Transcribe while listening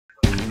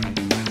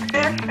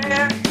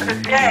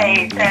the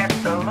day that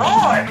the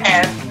Lord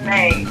has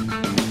made.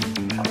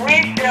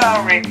 We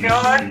shall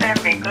rejoice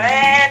and be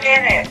glad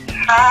in it.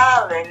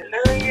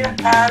 Hallelujah,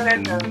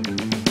 hallelujah.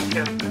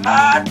 To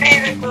God be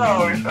the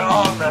glory for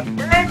all the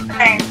good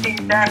things He's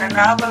done in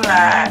our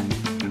lives.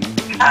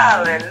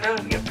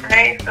 Hallelujah,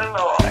 praise the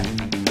Lord.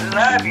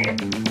 Love you.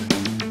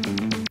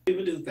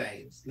 People do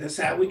things. That's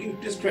how we can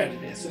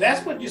discredit it. So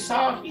that's what you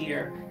saw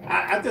here.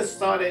 I just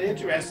thought it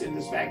interesting, in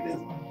this fact that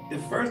the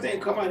first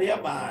thing come out of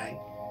your mind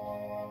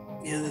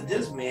is that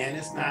this man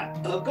is not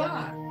a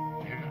God.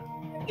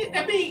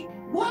 I mean,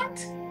 what?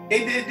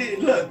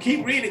 And look,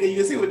 keep reading and you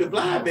can see what the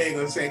blind man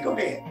gonna say. Go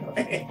ahead.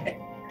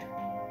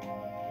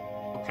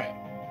 Okay.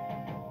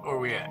 Where are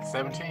we at?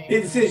 17?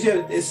 It says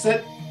it's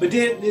such, but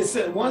then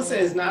one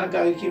says not a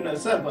God who keeps not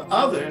son, but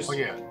others. Oh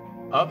yeah.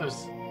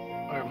 Others,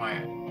 where am I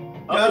at?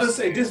 Others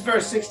say this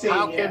verse 16.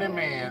 How can a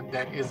man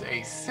that is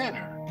a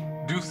sinner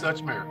do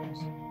such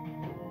miracles?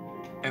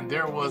 And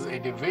there was a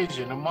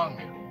division among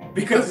them.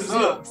 Because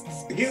some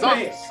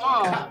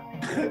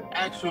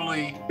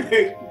actually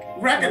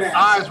their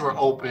eyes were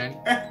open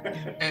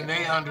and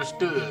they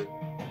understood.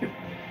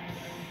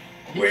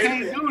 You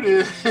can't do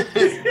this.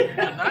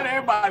 Not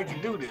everybody can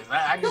do this.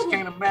 I just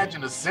can't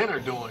imagine a sinner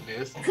doing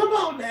this. Come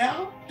on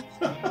now.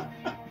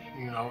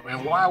 You know,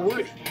 and why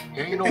would he?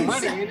 There ain't no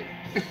money in it.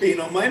 There ain't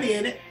no money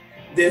in it.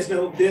 There's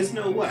no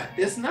what?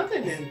 There's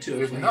nothing into it.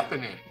 There's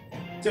nothing in it.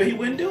 So he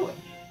wouldn't do it.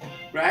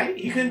 Right?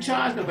 He couldn't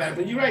charge nobody.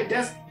 But you're right,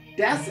 that's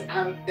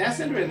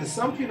interesting.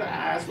 Some people's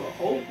eyes were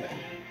open.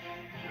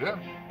 Yeah.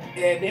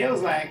 And they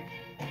was like,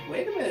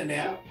 wait a minute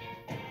now.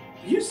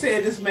 You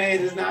said this man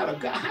is not a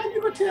God. How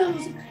you gonna tell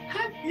us?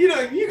 You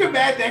know, you can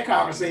match that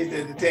conversation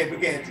at the table,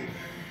 can't you?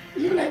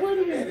 You're like, wait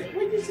a minute.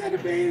 When you said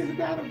the man is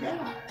not a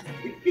God,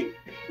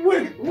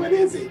 what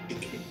is it?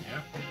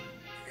 Yeah.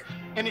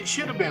 And it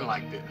should have been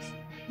like this.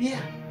 Yeah.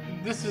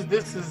 This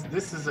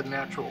is a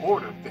natural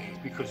order of things,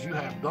 because you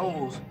have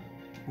those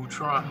who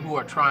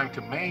are trying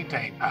to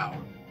maintain power,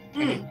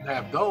 and you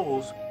have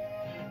those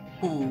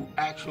who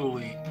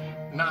actually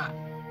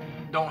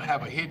don't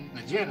have a hidden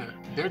agenda.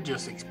 They're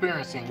just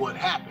experiencing what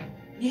happened.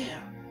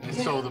 Yeah. And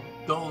so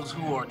those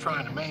who are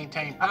trying to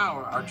maintain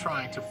power are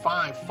trying to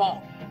find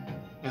fault,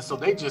 and so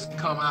they just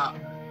come out,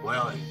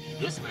 well,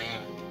 this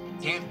man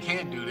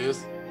can't do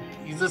this.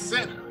 He's a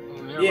sinner.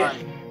 And they're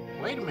like,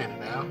 wait a minute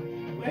now.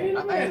 I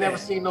ain't never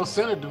seen no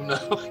sinner do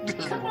nothing like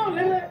this. Come on,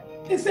 man.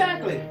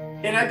 Exactly.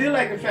 And I do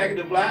like the fact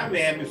that the blind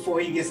man, before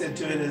he gets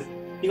into it, is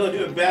he's gonna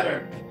do it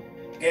better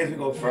as we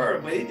go further.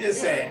 But he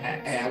just said,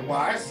 I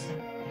watched,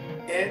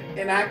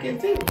 and I can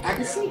see.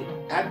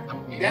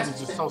 That's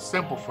just so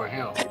simple for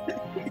him.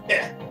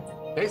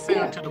 They say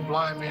unto the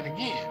blind man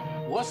again,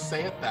 what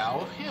sayest thou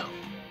of him,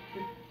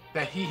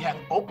 that he hath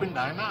opened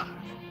thine eyes?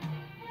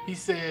 He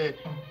said,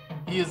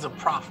 he is a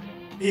prophet.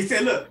 He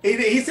said, look,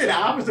 he said the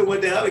opposite of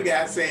what the other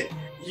guy said.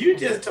 You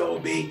just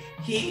told me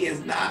he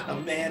is not a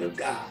man of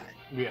God.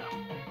 Yeah.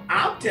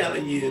 I'm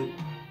telling you,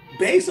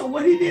 based on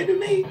what he did to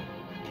me,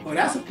 well,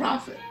 that's a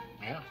prophet.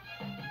 Yeah.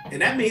 And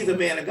that means a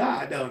man of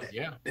God, don't it?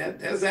 Yeah.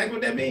 That's exactly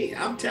what that means.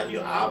 I'm telling you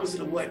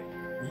opposite of what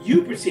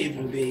you perceive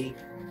him to be.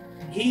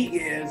 He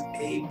is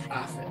a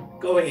prophet.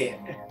 Go ahead.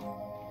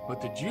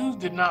 But the Jews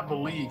did not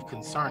believe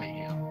concerning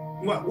him.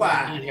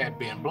 Why? He had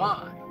been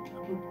blind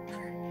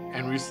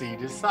and received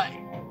his sight.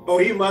 Oh,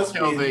 he must be.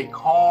 So they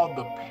called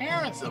the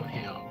parents of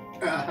him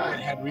that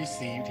had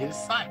received his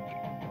sight.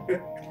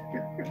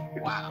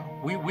 Wow.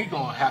 We're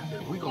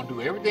gonna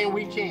do everything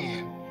we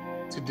can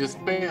to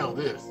dispel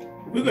this.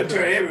 We're gonna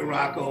turn every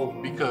rock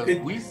over. Because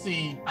we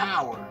see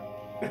power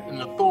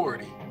and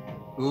authority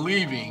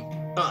leaving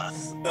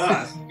us.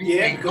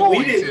 Yeah, and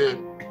going to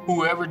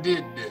whoever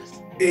did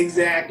this.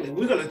 Exactly.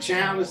 We're gonna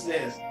challenge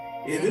this.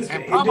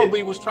 And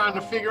probably was trying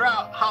to figure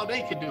out how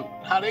they could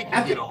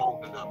get a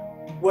hold of them.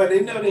 Well,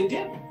 they know they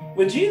didn't.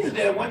 When Jesus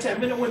did it one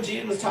time, remember when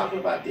Jesus was talking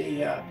about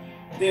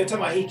they were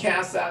talking about he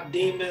cast out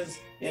demons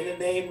in the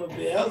name of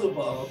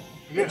Beelzebub.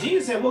 Yeah. And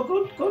Jesus said, well,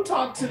 go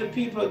talk to the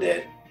people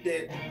that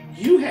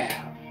you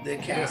have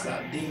that cast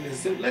out demons.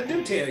 So let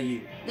them tell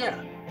you.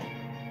 Yeah.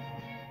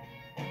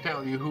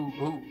 Tell you who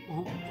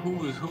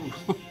is who.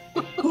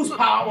 Whose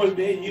power is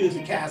being used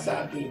to cast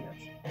out demons.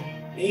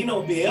 And you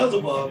know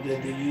Beelzebub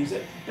that they use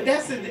it. But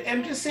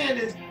I'm just saying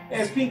this,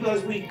 as people,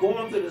 as we go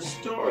on through the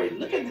story,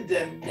 look at the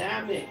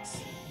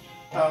dynamics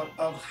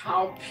of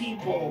how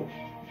people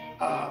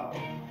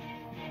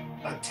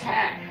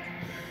attack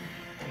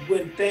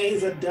when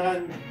things are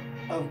done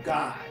of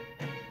God,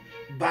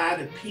 by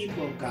the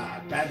people of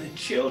God, by the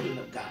children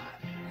of God.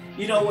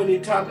 You know, when you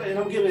talk, and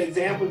I'm giving an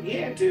example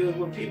again too,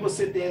 when people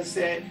sit there and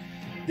say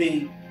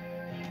the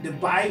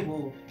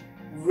Bible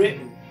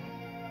written,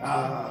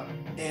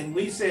 and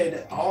we said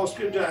that all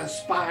scripture are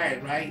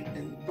inspired, right,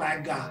 and by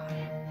God,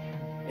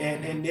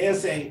 and they'll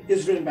say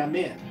it's written by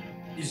men.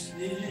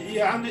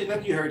 Yeah, I'm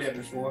like you heard that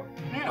before.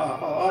 Yeah,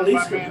 all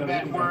these scriptures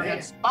that were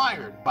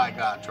inspired by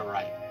God to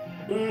write.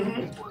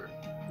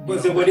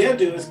 But so what they'll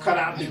do is cut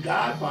out the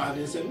God part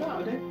and say,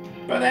 no,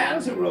 Brother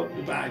Addison wrote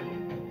the Bible.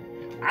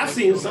 I've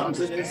seen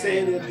something that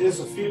said that there's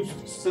a few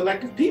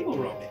selected people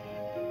wrote it.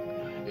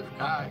 If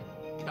God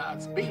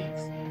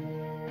speaks,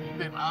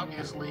 then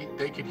obviously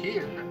they can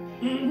hear.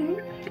 Mm-hmm.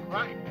 They can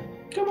write.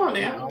 Come on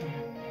now.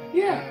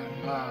 You know? Yeah.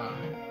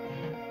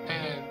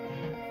 And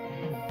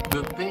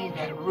the thing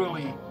that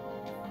really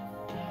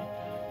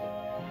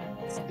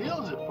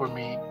steals it for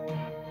me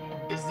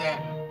is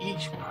that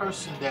each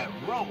person that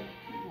wrote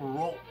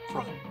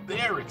from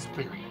their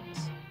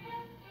experience.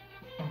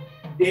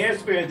 Their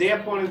experience, their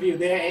point of view,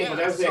 their angle.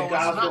 That's so their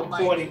gospel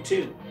according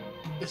to.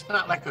 It's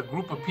not like a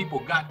group of people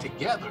got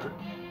together.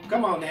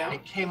 Come on now.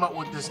 And came up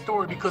with this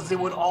story because it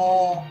would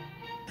all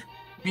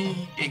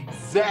be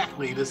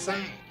exactly the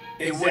same.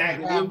 Exactly. It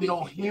wouldn't have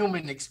no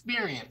human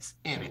experience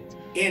in it.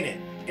 In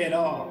it at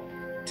all.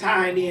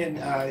 Tying in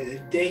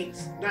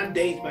dates, not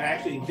dates, but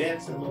actually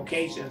events and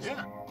locations.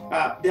 Yeah.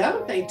 The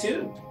other thing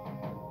too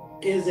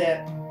is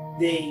that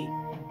the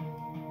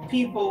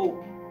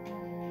people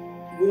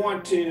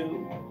want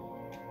to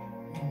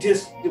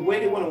the way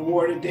they want to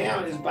ward it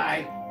down is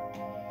by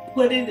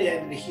putting it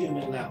at the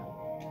human level,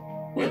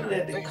 putting it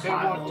at the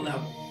carnal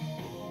level.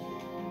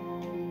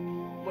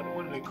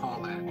 What do they call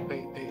that?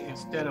 They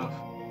instead of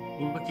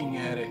looking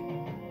at it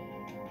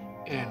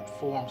in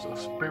forms of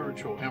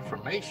spiritual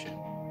information,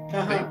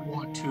 they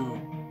want to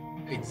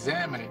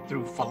examine it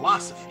through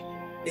philosophy.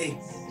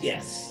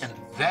 Yes. And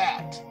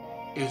that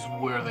is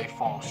where they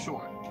fall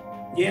short.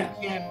 Yeah.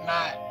 You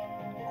cannot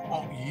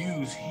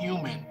use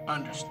human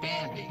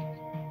understanding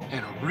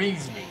and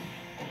reasoning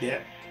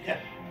to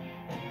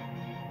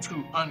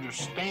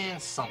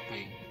understand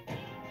something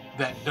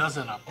that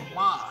doesn't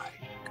apply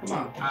to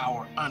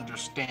our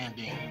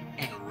understanding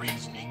and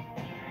reasoning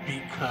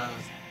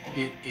because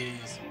it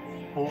is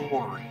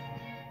foreign.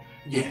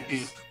 Yes. It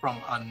is from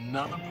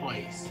another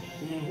place.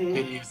 Mm-hmm.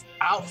 It is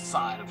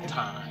outside of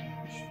time.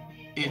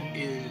 It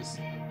is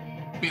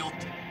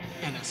built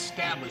and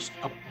established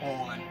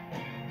upon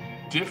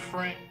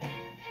different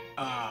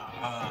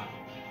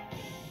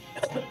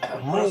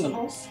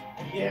principles.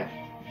 Yeah.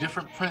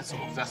 Different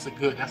principles. That's a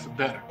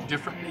better.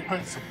 Different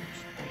principles.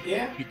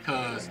 Yeah.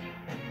 Because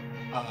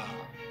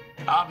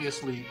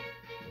obviously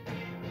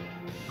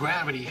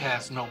gravity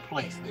has no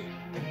place there.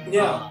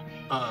 Yeah.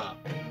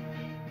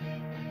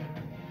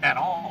 At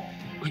all.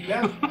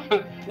 Yeah.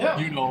 Yeah.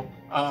 You know,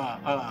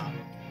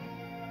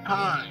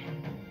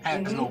 time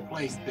has no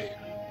place there.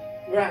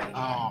 Right.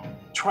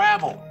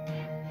 Travel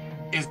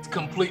is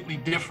completely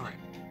different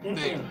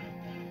there.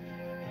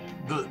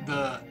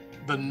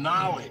 The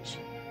knowledge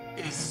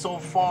is so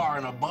far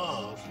and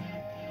above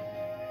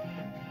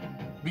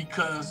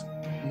because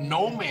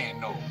no man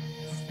knows.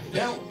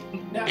 No.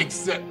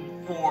 Except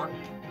for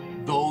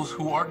those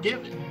who are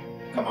given.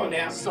 Come on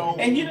now. So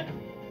and go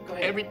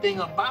ahead. Everything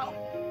about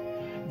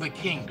the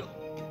kingdom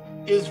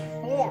is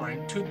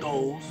foreign to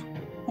those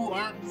who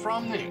aren't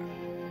from there.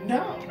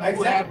 No, exactly.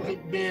 Who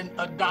haven't been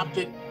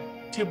adopted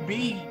to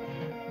be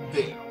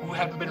there, who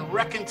haven't been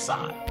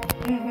reconciled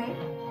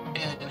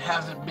and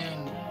hasn't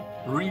been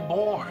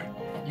reborn.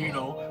 You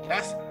know,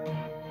 that's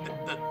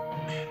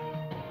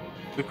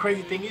the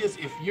crazy thing is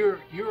if you're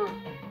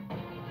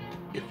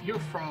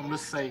from,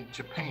 let's say,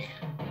 Japan,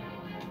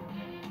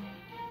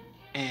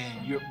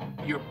 and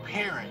your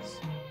parents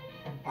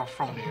are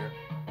from there,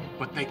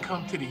 but they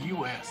come to the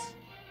U.S.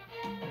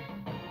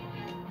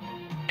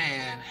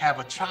 and have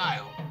a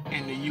child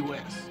in the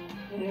U.S.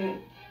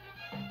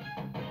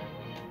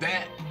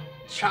 That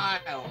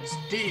child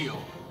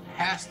still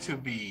has to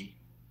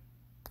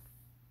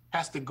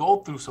go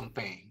through some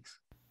things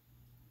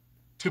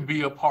to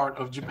be a part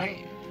of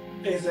Japan.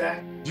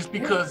 Exactly. Just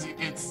because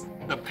it's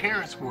the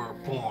parents were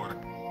born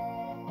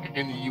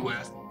in the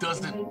U.S.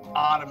 doesn't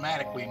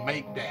automatically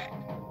make that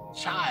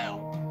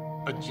child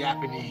a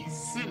Japanese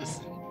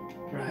citizen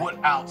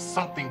without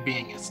something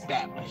being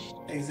established.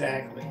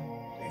 Exactly.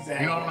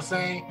 You know what I'm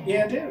saying?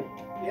 Yeah, I do.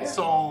 Yeah.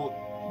 So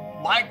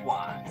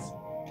likewise,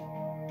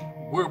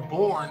 we're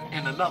born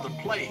in another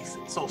place,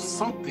 so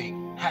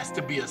something has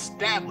to be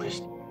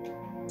established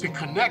to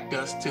connect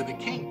us to the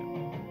kingdom.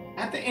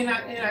 I think, and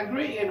I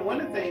agree. And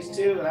one of the things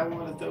too that I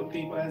want to throw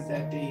people is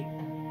that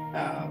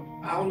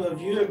I don't know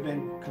if you have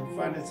been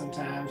confronted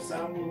sometimes.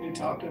 Some when we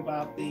talked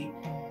about the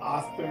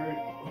author,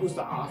 who's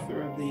the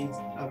author of the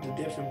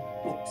different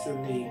books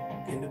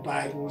in the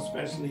Bible,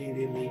 especially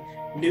in the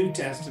New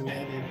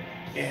Testament,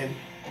 and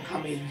how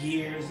many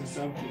years and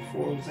so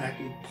before it was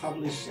actually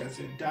published as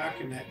a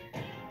document,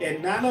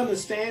 and not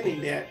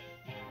understanding that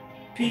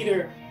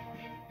Peter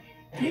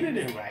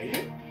didn't write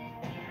it,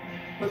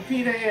 but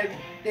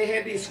they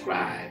had these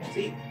scribes.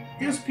 See,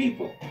 there's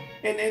people,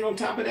 and then on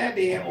top of that,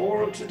 they had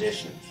oral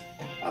traditions.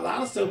 A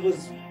lot of stuff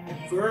was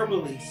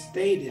verbally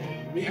stated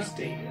and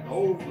restated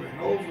over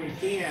and over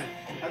again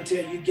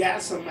until you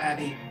got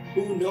somebody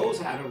who knows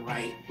how to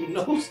write, who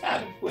knows how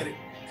to put it.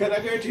 Because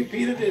I guarantee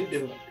Peter didn't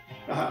do it.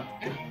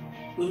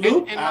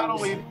 Luke, and not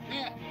only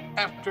that,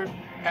 after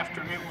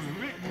it was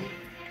written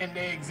and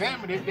they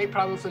examined it, they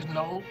probably said,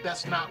 no,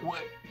 that's not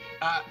what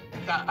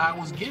I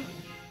was given.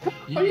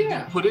 You need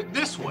to put it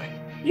this way.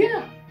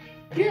 Yeah.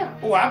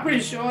 Well, I'm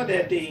pretty sure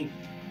that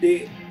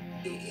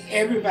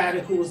everybody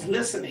who was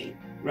listening,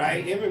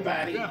 right?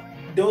 Everybody, Yeah.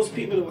 those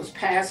people that was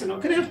passing on,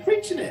 because they were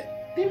preaching it.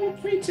 They were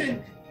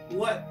preaching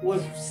what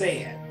was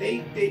said.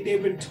 They've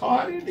been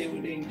taught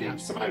it.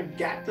 Somebody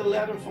got the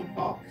letter from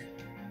Paul,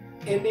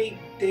 and they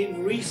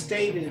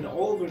restated it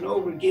over and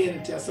over again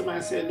until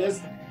somebody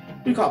said,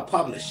 we call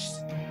publish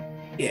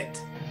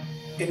it.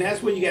 And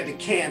that's when you got the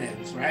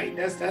canons, right?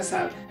 That's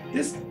how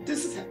that's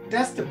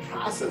the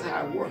process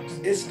how it works.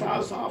 It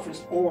starts off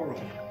as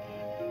oral.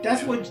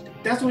 That's when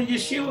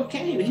Yeshua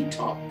came. He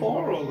taught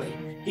orally.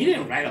 He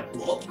didn't write a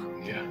book.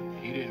 Yeah,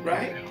 he didn't.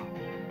 Right?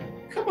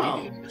 Come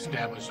on. He didn't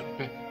establish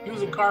he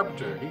was a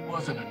carpenter. He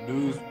wasn't a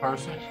news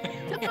person.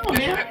 No,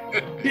 man.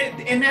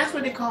 And that's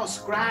what they call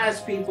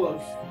scribes,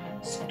 people.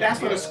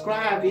 That's what a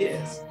scribe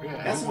is.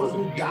 Yeah, that's what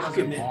who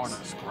documents. He wasn't born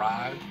a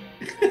scribe.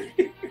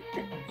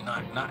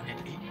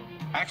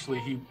 Actually,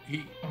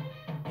 he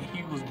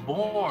was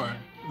born.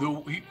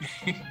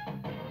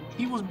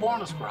 He was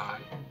born a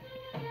scribe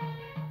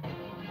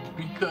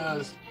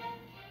because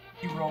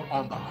he wrote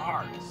on the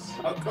hearts.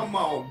 Oh, come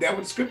on. That's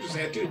what the scripture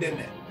said too, didn't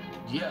it?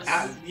 Yes.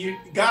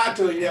 God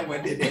told you that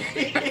one, didn't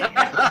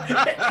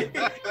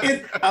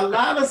it? A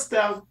lot of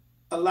stuff,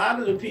 a lot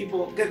of the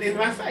people, because in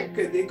my fact,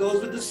 it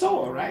goes with the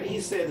sower, right? He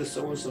said the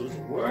sower sows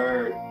the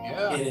word,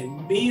 yeah. And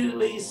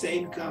immediately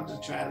Satan comes to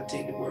try to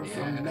take the word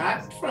from,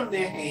 not from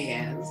their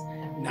hands,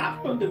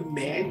 not from the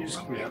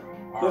manuscript,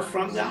 but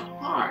from the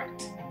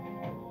heart.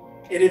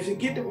 And if you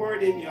get the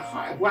word in your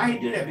heart, why he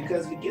do that?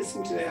 Because if it gets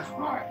into their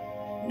heart,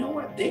 you know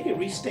what? They can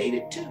restate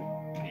it too.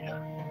 Yeah.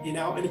 You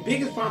know, and the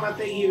biggest problem I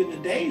think here in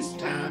today's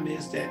time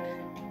is that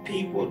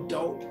people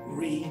don't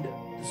read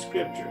the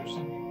scriptures.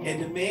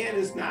 And the man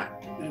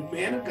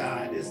of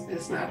God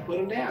is not put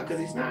him down, because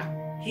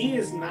he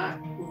is not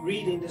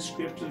reading the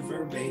scriptures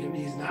verbatim.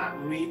 He's not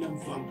reading them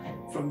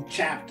from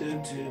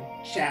chapter to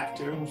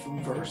chapter, or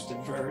from verse to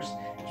verse.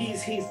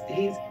 He's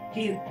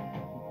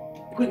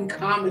putting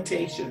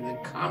connotations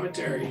and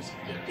commentaries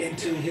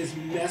into his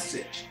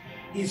message.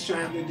 He's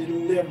trying to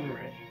deliver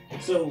it.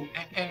 So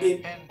and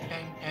it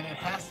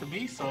has to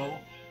be so,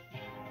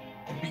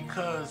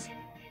 because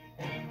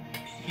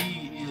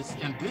he is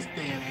in this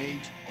day and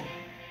age.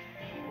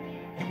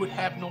 He would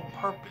have no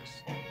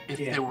purpose if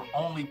they were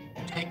only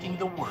taking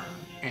the word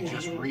and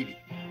just reading.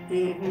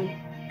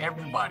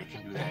 Everybody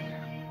can do that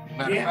now.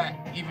 Matter of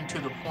fact, even to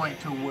the point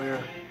to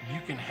where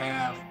you can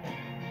have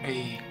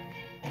a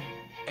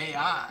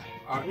AI,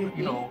 or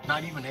you know,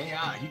 not even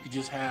AI. You could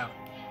just have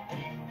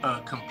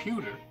a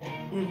computer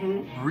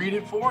read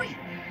it for you.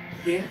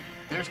 Yeah.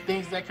 There's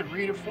things that could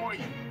read it for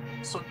you.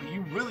 So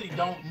you really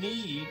don't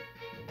need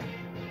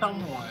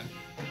someone.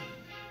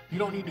 You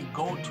don't need to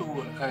go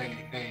to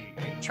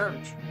a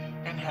church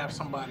and have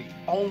somebody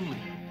only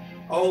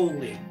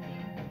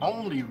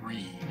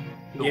read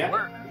the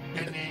word,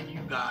 and then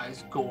you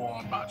guys go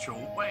on about your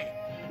way.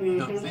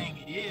 The thing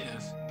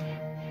is,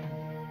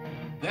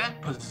 that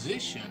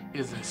position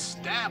is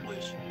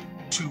established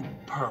to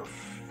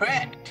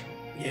perfect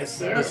the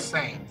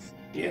saints.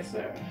 Yes,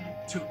 sir.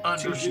 To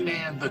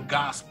understand the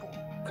gospel.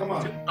 Come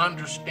on. To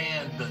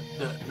understand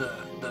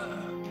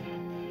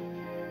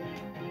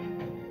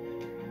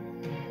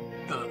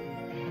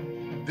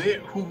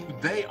who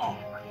they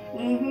are,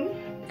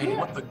 and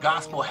what the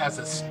gospel has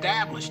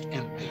established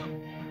in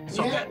them,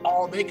 so that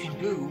all they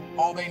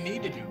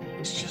need to do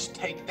is just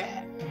take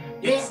that.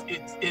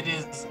 It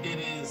is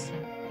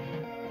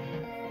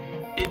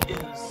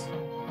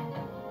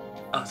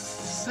a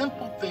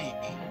simple thing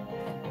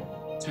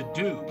to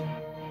do,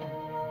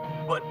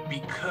 but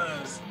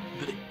because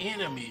the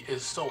enemy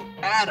is so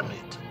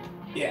adamant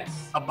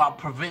about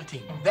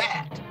preventing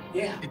that,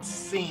 it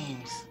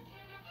seems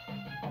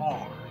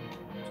hard.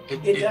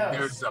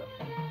 There's a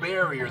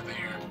barrier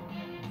there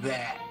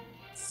that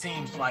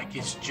seems like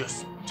it's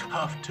just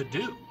tough to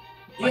do.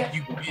 Like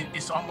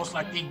it's almost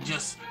like it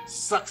just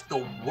sucks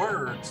the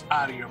words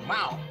out of your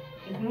mouth.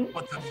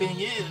 But the thing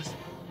is,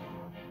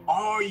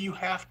 all you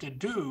have to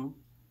do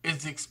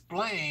is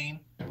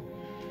explain,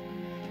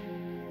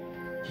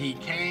 he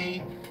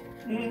came,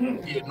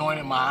 he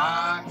anointed my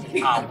eyes,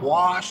 I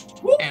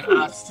washed, and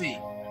I see.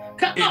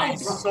 It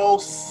is so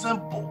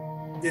simple.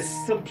 The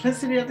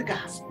simplicity of the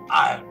gospel.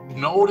 I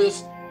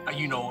noticed,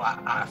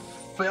 I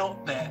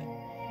felt that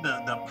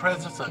the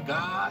presence of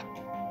God,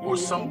 or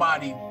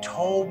somebody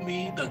told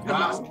me the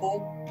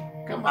gospel.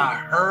 Come on. I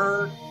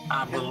heard,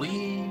 I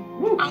believe,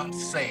 I'm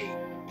saved.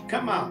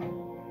 Come on.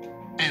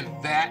 And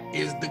that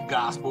is the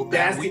gospel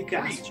that we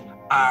preach.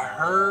 I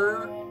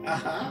heard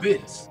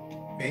this.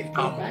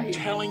 I'm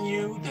telling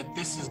you that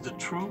this is the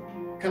truth.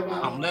 Come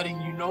on. I'm letting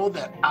you know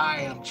that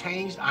I am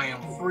changed, I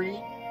am free.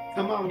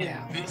 Come on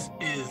now. This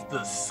is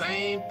the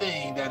same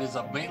thing that is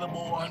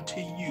available unto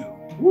you.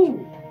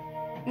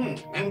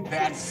 And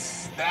that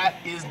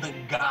is the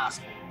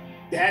gospel.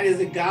 That is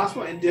the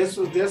gospel. And this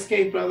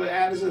case, Brother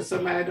Addison,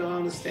 somebody don't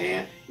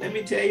understand. Let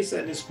me tell you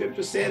something. The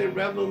scripture said in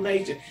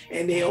Revelation,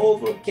 and they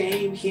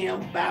overcame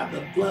him by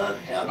the blood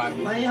of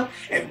the Lamb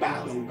and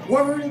by the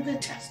word of the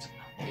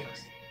testimony.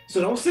 So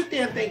don't sit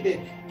there and think that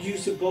you're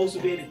supposed to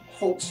be able to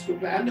quote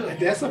scripture. I know, and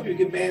that's something you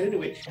get mad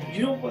anyway.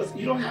 You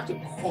don't have to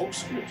quote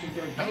scriptures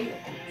verbatim.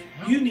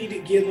 You need to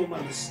give them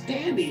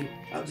understanding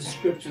of the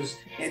scriptures,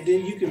 and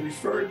then you can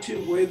refer to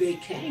where they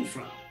came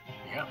from.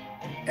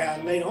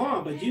 Yeah. Later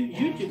on, but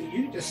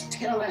you just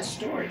tell that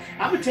story.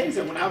 I'm gonna tell you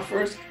something.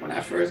 When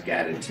I first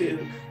got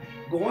into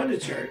going to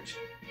church,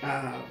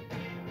 I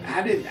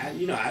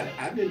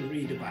didn't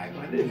read the Bible.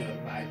 I didn't know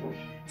the Bible.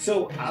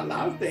 So a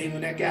lot of things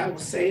when that guy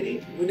was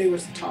saying, when they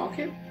was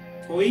talking,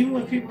 or even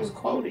when people was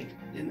quoting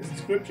in the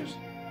scriptures,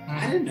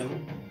 I didn't know.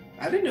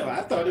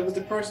 I thought it was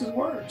the person's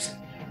words.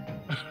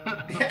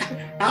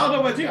 I don't know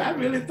about you. I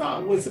really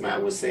thought when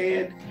somebody was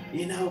saying,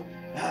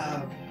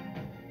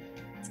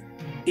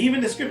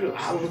 even the scripture,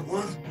 I was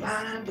once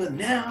blind, but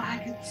now I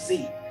can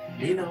see.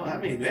 Man,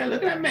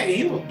 look at that man.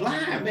 He was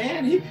blind,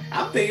 man.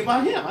 I'm thinking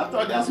about him. I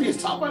thought that's what he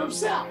was talking about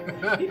himself.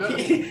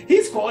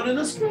 He's quoting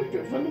the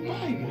scripture from the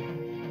Bible.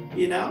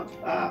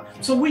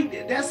 So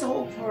that's the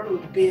whole part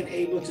of being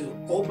able to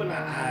open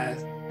our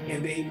eyes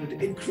and be able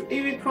to.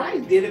 Even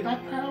Christ did it by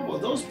parable.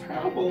 Those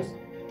parables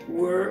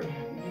were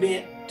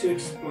meant to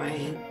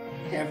explain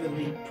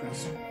heavenly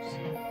principles,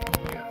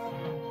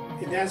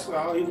 and that's what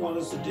all he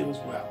wants us to do as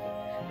well.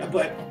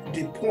 But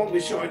the point we're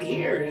showing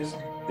here is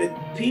that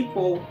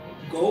people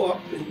go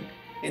up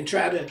and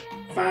try to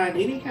find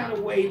any kind of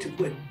way to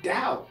put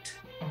doubt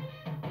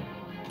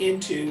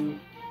into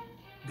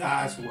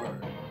God's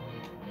word.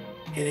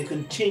 And it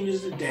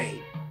continues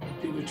today.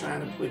 People are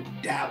trying to put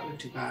doubt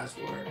into God's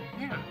word.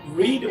 Yeah.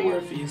 Read the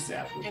word for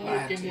yourself. And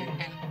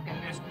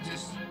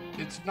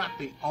it's not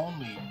the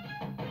only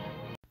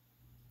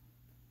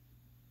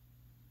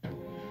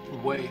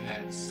way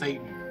that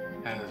Satan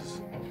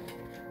has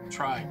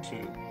tried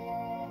to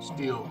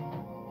steal,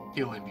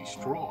 kill, and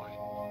destroy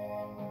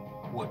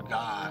what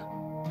God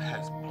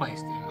has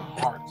placed in the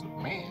hearts of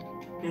man.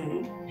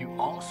 Mm-hmm. You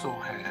also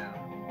have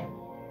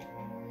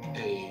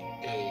a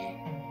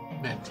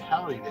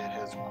mentality that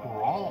has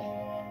grown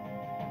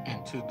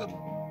into the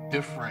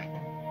different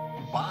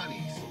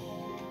bodies,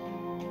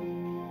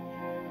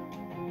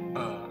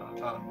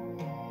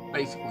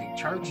 basically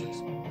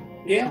churches,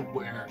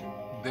 where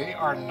they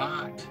are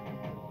not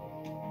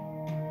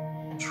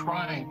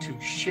trying to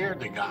share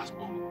the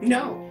gospel.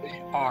 No.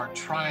 They are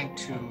trying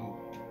to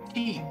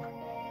keep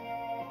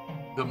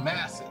the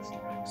masses.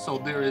 So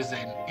there is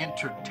an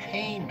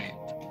entertainment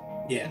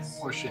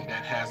portion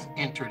that has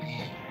entered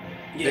in.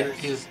 There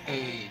is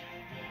a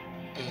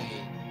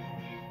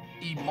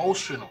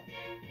emotional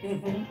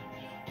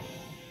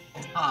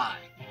tie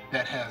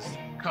that has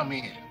come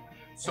in.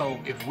 So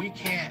if we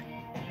can't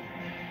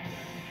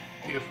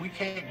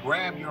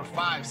grab your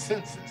five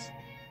senses,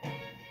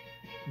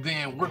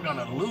 then we're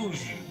gonna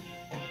lose you.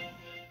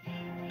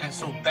 And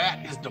so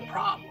that is the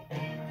problem.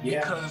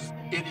 Because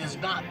it is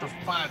not the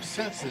five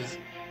senses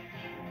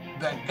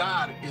that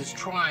God is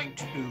trying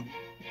to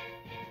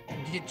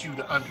get you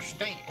to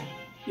understand,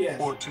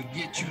 or to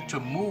get you to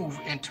move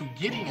into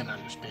getting an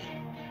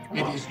understanding.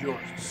 It is your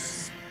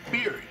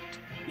spirit.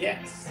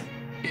 Yes.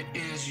 It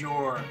is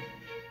your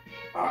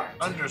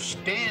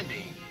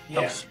understanding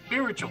of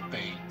spiritual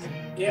things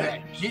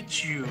that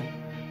get you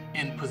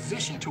in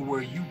position to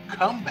where you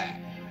come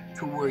back,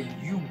 to where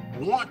you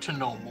want to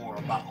know more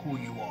about who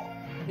you are.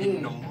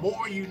 And the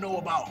more you know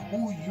about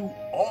who you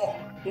are,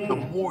 the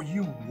more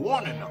you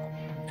want to know,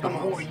 the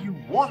more you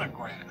want to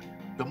grasp,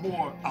 the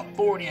more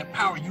authority and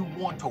power you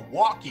want to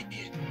walk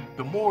in,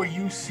 the more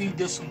you see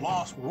this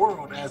lost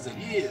world as it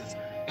is,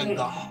 and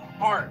the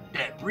heart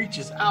that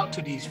reaches out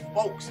to these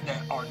folks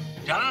that are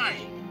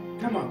dying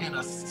in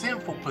a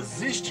sinful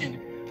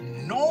position,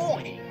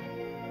 knowing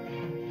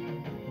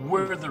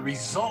where the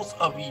results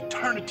of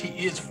eternity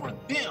is for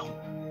them,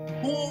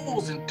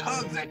 pulls and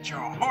tugs at your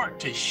heart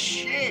to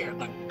share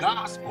the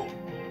gospel.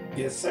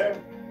 Yes, sir.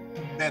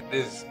 That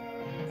is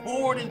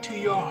poured into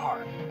your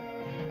heart,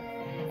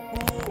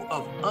 full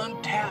of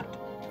untapped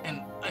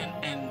and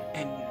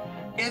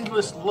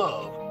endless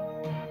love.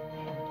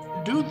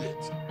 Do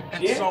this.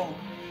 And so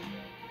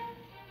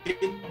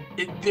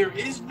there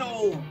is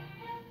no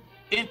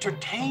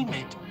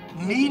entertainment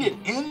needed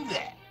in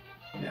that.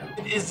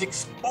 It is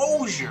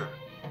exposure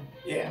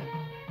to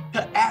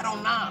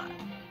Adonai.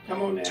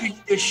 Come on now. To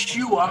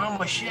Yeshua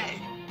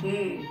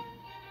HaMashiach,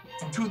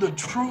 to the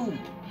true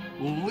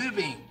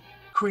living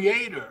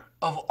creator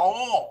of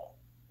all,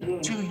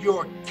 to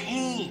your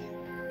King.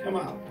 Come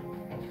on.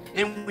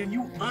 And when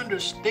you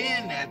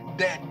understand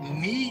that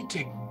need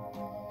to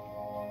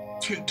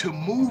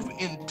move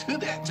into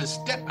that, to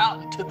step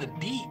out into the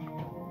deep,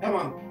 come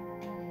on,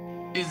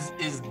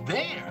 is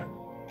there.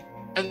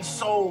 And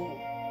so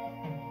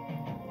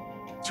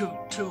to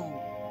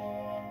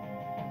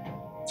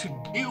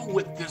deal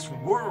with this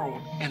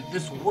world and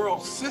this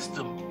world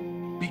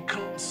system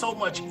becomes so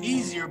much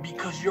easier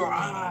because your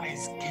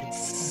eyes can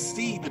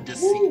see the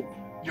deceit.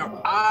 Your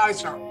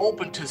eyes are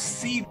open to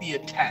see the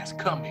attacks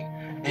coming,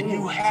 and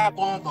you have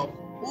on the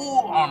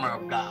full armor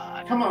of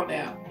God. Come on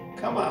now.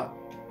 Come on.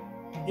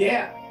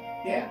 Yeah.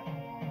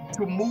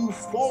 To move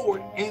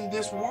forward in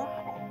this world.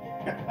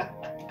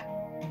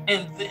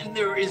 And then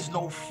there is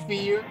no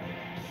fear.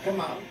 Come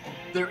on.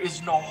 There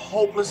is no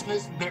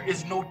hopelessness. There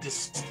is no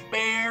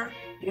despair.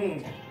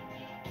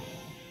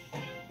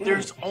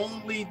 There's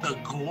only the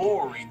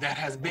glory that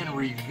has been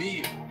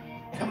revealed.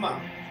 Come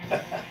on.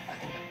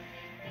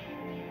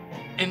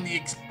 And the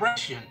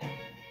expression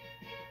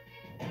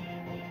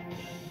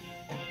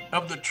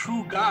of the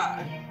true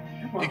God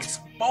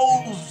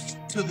exposed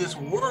to this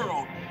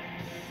world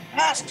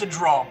has to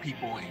draw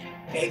people in.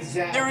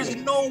 Exactly. There is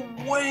no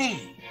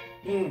way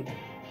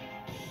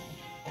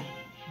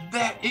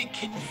that it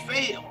can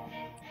fail.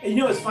 And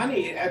you know, it's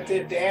funny,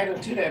 to add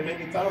on to that, made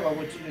me thought about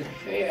what you just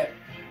said.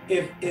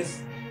 If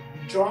it's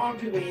drawing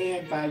people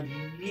in by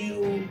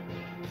you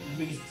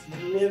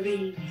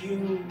living,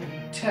 you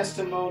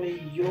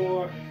testimony,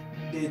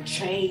 the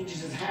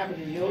changes that's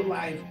happening in your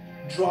life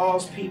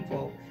draws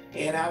people.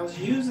 And I was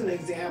using an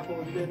example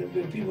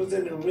when people was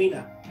in the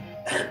arena,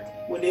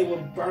 when they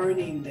were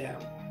burning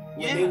them,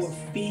 when they were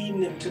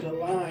feeding them to the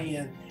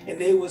lion, and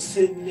they were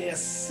sitting there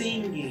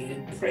singing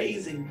and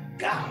praising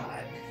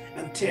God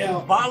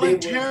until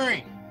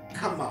volunteering.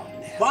 Come on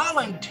now.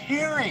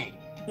 Volunteering.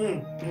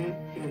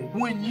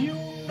 When you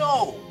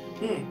know,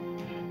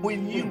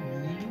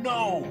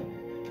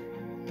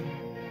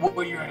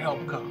 where your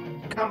help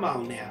comes. Come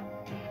on now.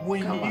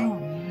 When you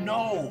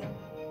know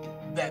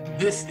that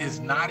this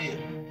is not it.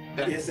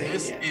 That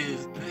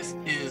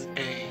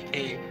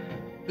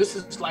this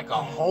is like a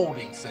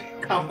holding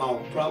cell. Come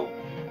on, bro.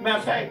 Matter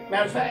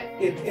of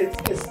fact,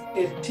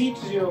 it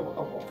teaches you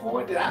a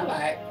point that I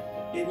like,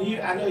 and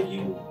I know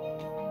you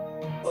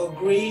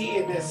agree,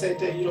 and they say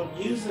that you don't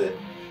use it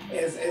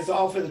as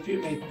often as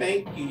people may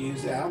think you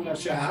use it. I'm not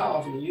sure how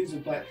often you use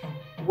it, but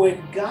when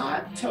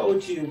God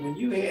told you, when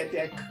you had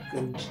that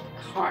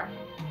heart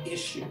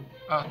issue,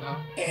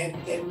 and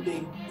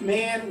the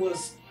man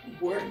was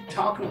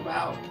talking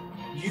about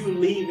you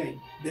leaving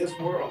this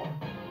world,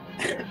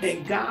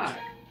 and God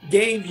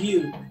gave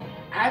you,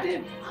 I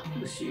didn't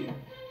promise you.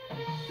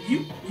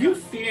 You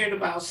feared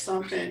about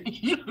something.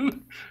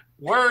 You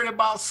worried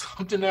about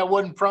something that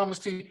wasn't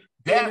promised to you.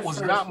 That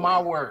was not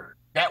my word.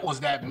 That was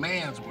that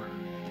man's word.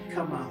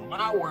 Come on.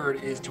 My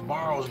word is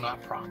tomorrow's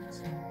not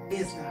promised.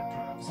 It's not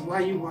promised. So why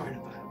are you worried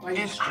about it? Why are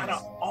you and stressed? out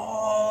of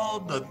all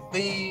the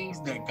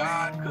things that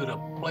God could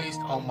have placed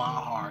on my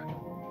heart,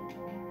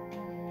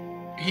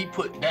 he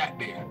put that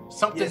there.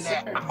 Something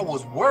that I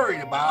was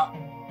worried about.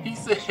 He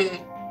said,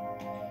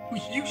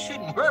 you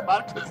shouldn't worry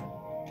about it because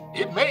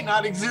it may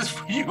not exist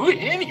for you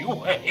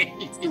anyway.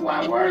 See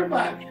why I worry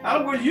about it? In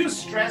other words, you're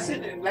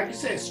stressing, and like you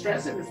said,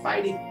 stressing and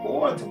fighting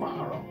for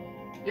tomorrow.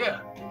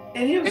 Yeah.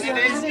 And he was it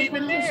isn't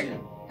even there.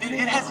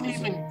 It hasn't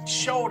even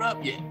showed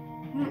up yet.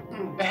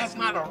 It has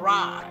not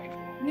arrived.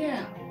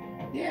 Yeah.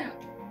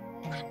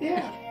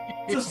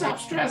 So stop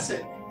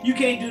stressing. You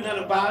can't do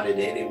nothing about it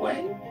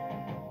anyway.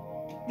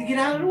 You get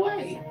out of the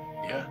way.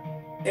 Yeah.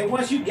 And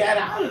once you got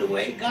out of the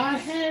way, God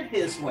had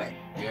his way.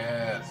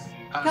 Yes.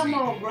 Come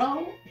on,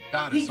 bro.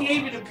 He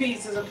gave you the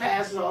pieces of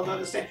passes all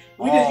understanding.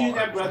 We just use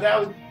that,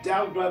 brother.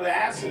 That was Brother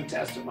Aston's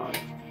testimony.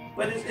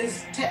 But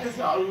it's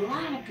a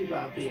lot of people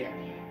out there.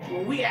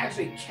 When we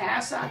actually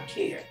cast our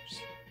cares,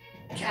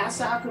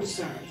 cast our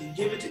concerns, and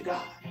give it to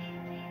God,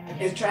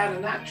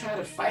 and not try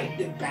to fight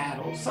the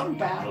battles. Some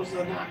battles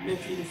are not meant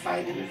for you to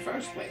fight in the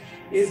first place.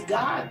 It's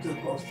God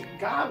supposed to.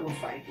 God will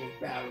fight those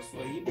battles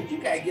for you, but you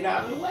gotta get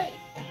out of the way.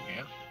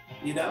 Yeah.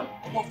 You know.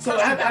 Well, so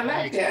I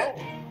like that.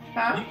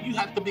 Huh? You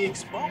have to be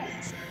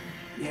exposed.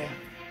 Yeah.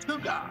 To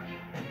God.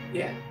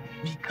 Yeah.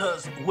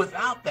 Because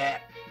without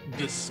that,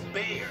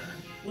 despair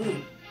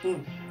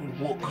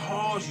will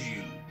cause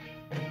you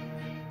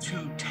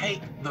to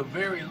take the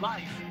very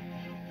life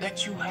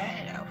that you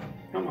have.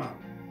 Come on.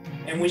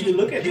 And when you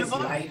look at this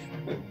life,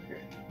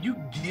 you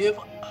give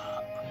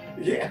up.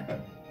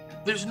 Yeah.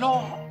 There's no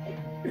hope.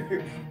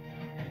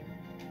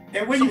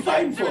 And what are you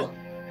fighting for?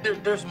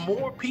 There's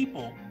more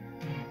people.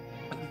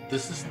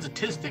 This is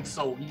statistics,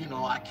 so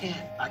I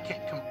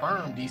can't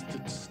confirm these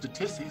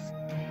statistics,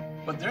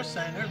 but they're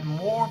saying there's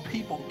more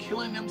people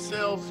killing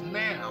themselves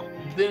now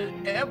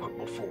than ever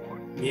before.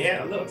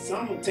 Yeah, look,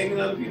 some are taking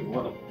other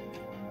people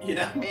with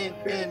them.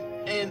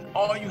 And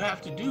all you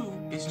have to do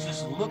is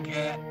just look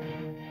at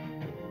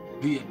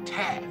the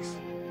attacks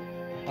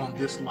on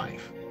this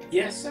life.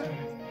 Yes, sir.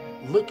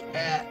 Look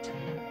at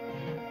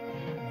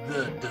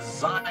the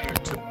desire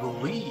to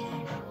believe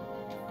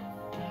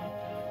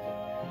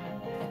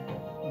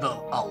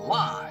a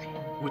lie,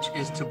 which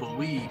is to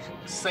believe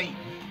Satan,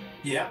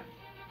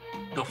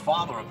 the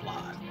father of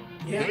lies.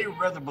 They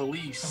rather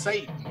believe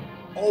Satan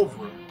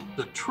over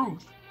the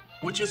truth,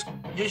 which is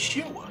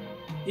Yeshua.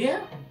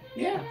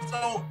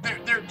 So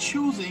they're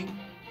choosing,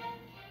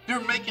 they're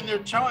making their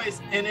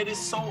choice, and it is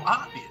so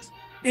obvious.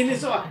 It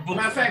is so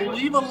matter of fact,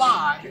 believe a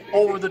lie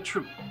over the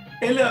truth.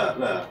 And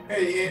look, I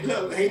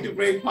hate to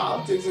bring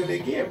politics in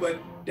again,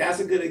 but that's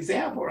a good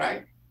example,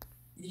 right?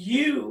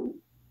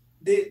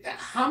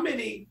 How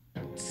many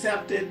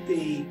accepted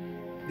the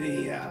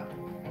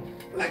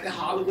like the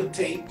Hollywood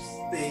tapes,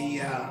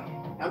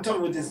 I'm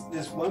talking about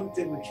this one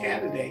thing with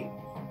candidate,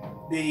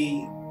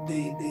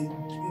 the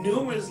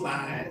numerous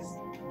lies,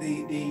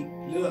 the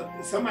look,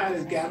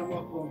 somebody's got them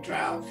up on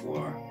trial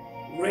for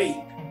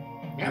rape.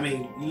 I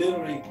mean,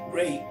 literally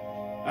rape.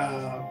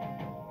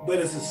 But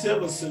it's a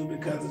civil suit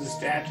because of the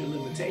statute of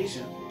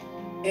limitation.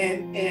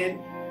 And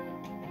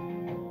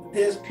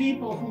there's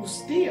people who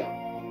steal.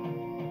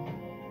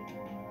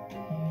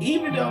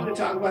 Even though we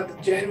talk about the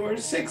January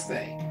 6th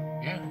thing,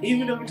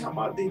 even though we talk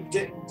about the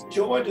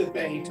Georgia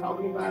thing,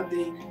 talking about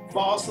the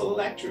false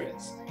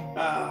electorates,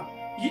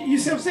 you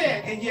see what I'm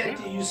saying? And yet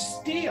you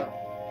steal.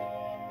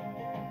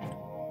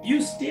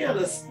 You steal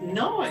is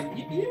knowing.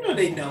 You know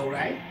they know,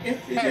 right?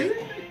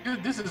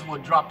 This is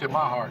what dropped in my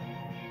heart.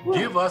 What?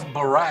 Give us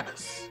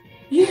Barabbas.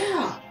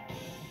 Yeah.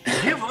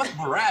 Give us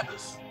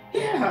Barabbas.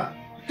 Yeah.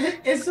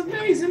 It's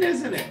amazing,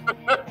 isn't it?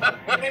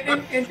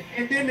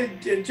 and then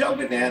the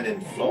joker down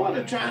in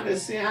Florida trying to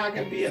see how it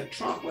can be a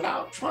Trump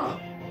without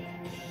Trump.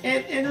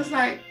 And it's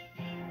like,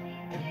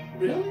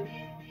 really?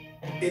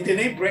 And then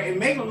they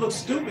make him look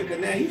stupid because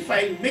now he's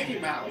fighting Mickey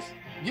Mouse.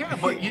 Yeah,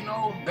 but you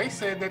know, they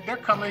said that they're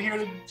coming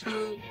here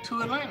to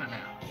Atlanta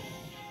now.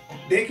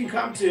 They can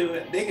come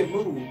to, they can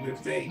move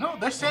if they. No,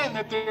 they're saying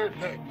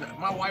that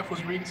my wife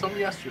was reading something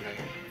yesterday.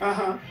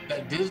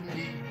 That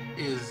Disney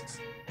is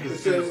in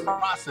the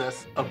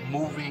process of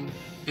moving,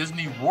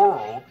 Disney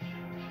World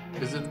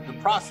is in the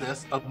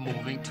process of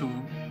moving to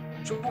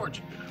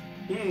Georgia.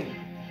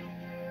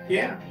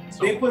 Yeah,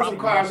 so they put some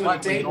cars on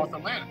the table. North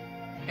Atlanta.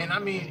 And I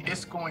mean,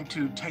 it's going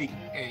to take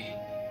a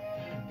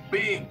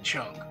big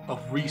chunk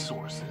of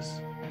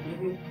resources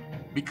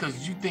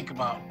because you think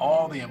about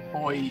all the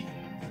employees,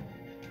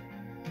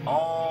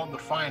 all the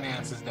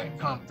finances that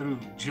come through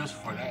just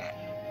for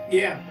that.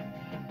 Yeah.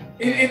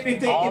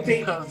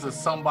 Because of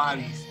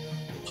somebody's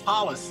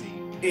policy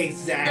that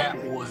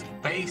exactly was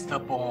based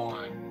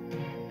upon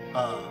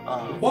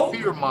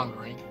fear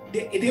mongering.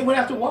 They went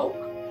after woke.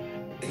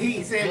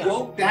 He said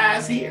woke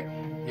dies here.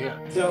 Yeah.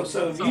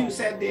 So you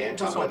sat there and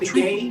talked about the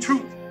gays.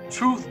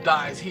 Truth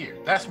dies here.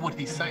 That's what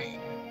he's saying.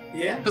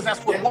 Yeah. Because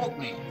that's what woke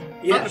means.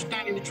 Yeah.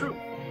 Understanding the truth.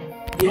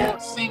 Yeah.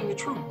 Not seeing the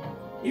truth.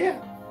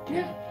 Yeah.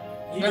 Yeah.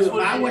 You that's do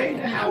it my way,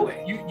 the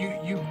highway.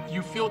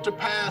 You filter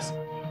past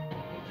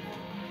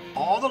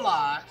all the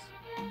lies,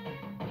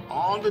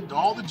 all the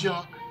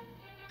junk,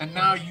 and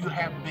now you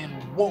have been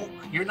woke.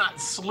 You're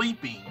not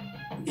sleeping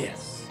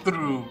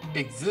through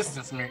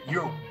existence.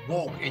 You're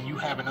woke and you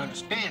have an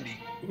understanding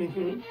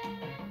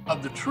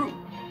of the truth.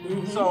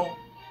 So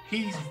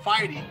he's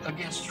fighting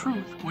against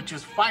truth, which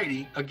is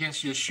fighting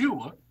against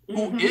Yeshua,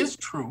 who is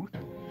truth.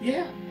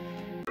 Yeah.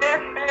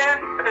 This is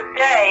the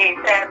day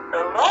that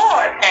the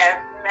Lord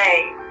has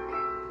made.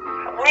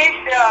 We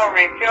shall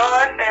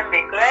rejoice and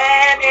be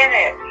glad in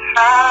it.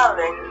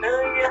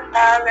 Hallelujah,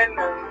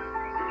 hallelujah.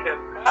 To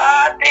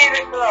God be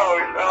the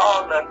glory for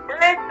all the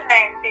good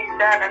things he's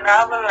done in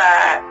our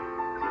lives.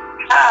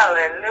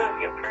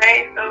 Hallelujah,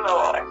 praise the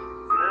Lord.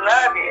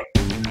 Love you.